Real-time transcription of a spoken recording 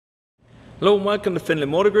Hello and welcome to Finlay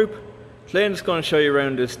Motor Group. Today I'm just going to show you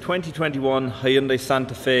around this 2021 Hyundai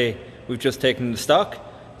Santa Fe we've just taken into stock.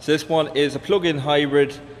 So this one is a plug-in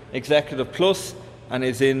hybrid Executive Plus and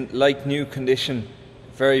is in like new condition.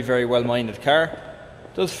 Very well minded car.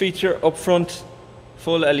 Does feature up front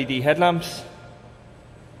full LED headlamps.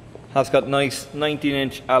 Has got nice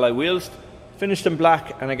 19-inch alloy wheels, finished in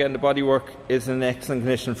black, and again the bodywork is in excellent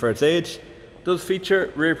condition for its age. Does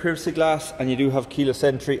feature rear privacy glass, and you do have keyless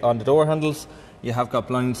entry on the door handles. You have got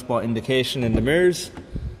blind spot indication in the mirrors.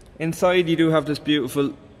 Inside you do have this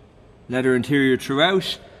beautiful leather interior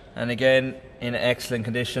throughout, and again in excellent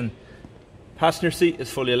condition. Passenger seat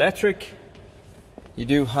is fully electric. You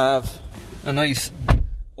do have a nice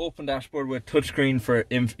open dashboard with touchscreen for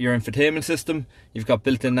your infotainment system. You've got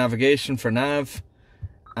built-in navigation for nav,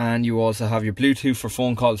 and you also have your Bluetooth for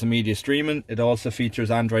phone calls and media streaming. It also features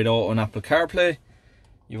Android Auto and Apple CarPlay.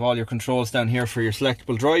 You have all your controls down here for your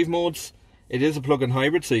selectable drive modes. It is a plug-in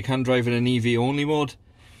hybrid, so you can drive in an EV only mode.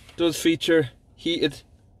 It does feature heated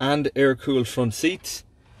and air-cooled front seats.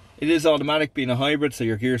 It is automatic, being a hybrid, so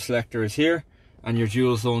your gear selector is here, and your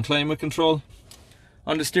dual zone climate control.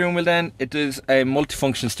 On the steering wheel then, it is a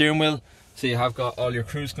multifunction steering wheel. So you have got all your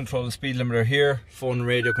cruise control and speed limiter here, phone and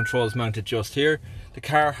radio controls mounted just here. The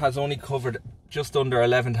car has only covered just under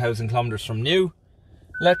 11,000 kilometers from new.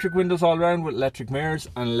 Electric windows all around with electric mirrors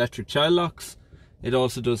and electric child locks. It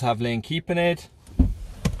also does have lane keeping aid.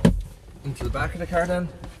 Into the back of the car then.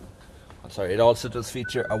 It also does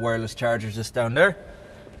feature a wireless charger just down there.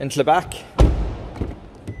 Into the back,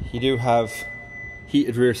 you do have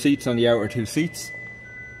heated rear seats on the outer two seats.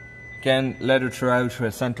 Again, leather throughout with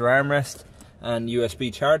a centre armrest and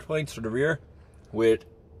USB charge points for the rear with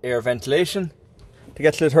air ventilation. To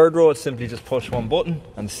get to the third row, it's simply just push one button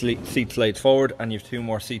and the seat slides forward, and you have two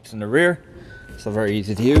more seats in the rear, so very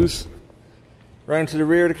easy to use. Round to the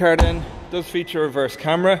rear of the car then, does feature a reverse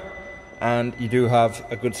camera, and you do have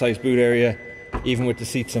a good sized boot area even with the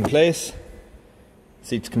seats in place.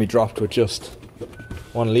 Seats can be dropped with just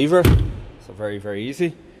one lever, so very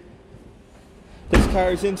easy. This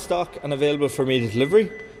car is in stock and available for immediate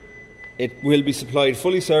delivery. It will be supplied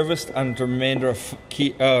fully serviced, and the remainder of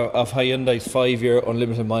Hyundai's 5-year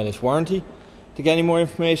unlimited mileage warranty. To get any more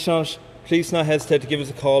information on it, please do not hesitate to give us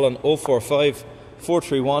a call on 045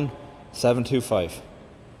 431 725.